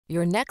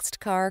Your next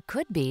car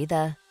could be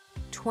the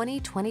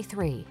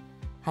 2023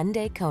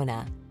 Hyundai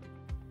Kona.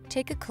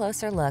 Take a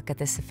closer look at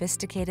the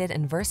sophisticated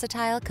and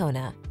versatile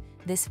Kona.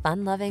 This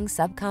fun-loving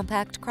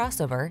subcompact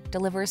crossover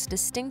delivers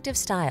distinctive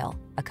style,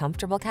 a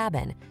comfortable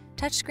cabin,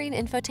 touchscreen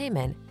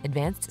infotainment,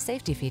 advanced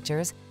safety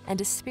features,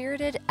 and a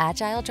spirited,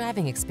 agile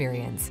driving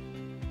experience.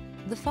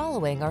 The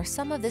following are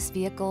some of this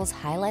vehicle's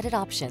highlighted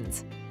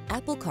options: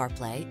 Apple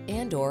CarPlay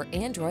and/or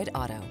Android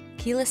Auto,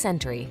 keyless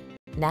entry,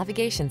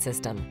 navigation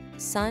system,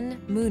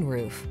 sun,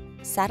 moonroof,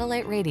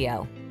 satellite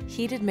radio,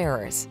 heated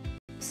mirrors,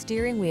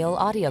 steering wheel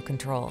audio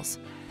controls,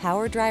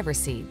 power driver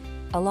seat,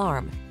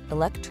 alarm,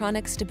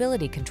 electronic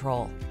stability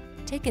control.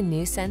 Take a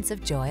new sense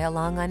of joy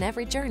along on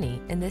every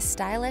journey in this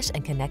stylish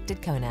and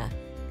connected Kona.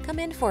 Come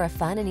in for a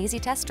fun and easy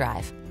test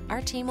drive.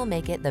 Our team will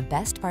make it the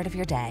best part of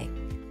your day.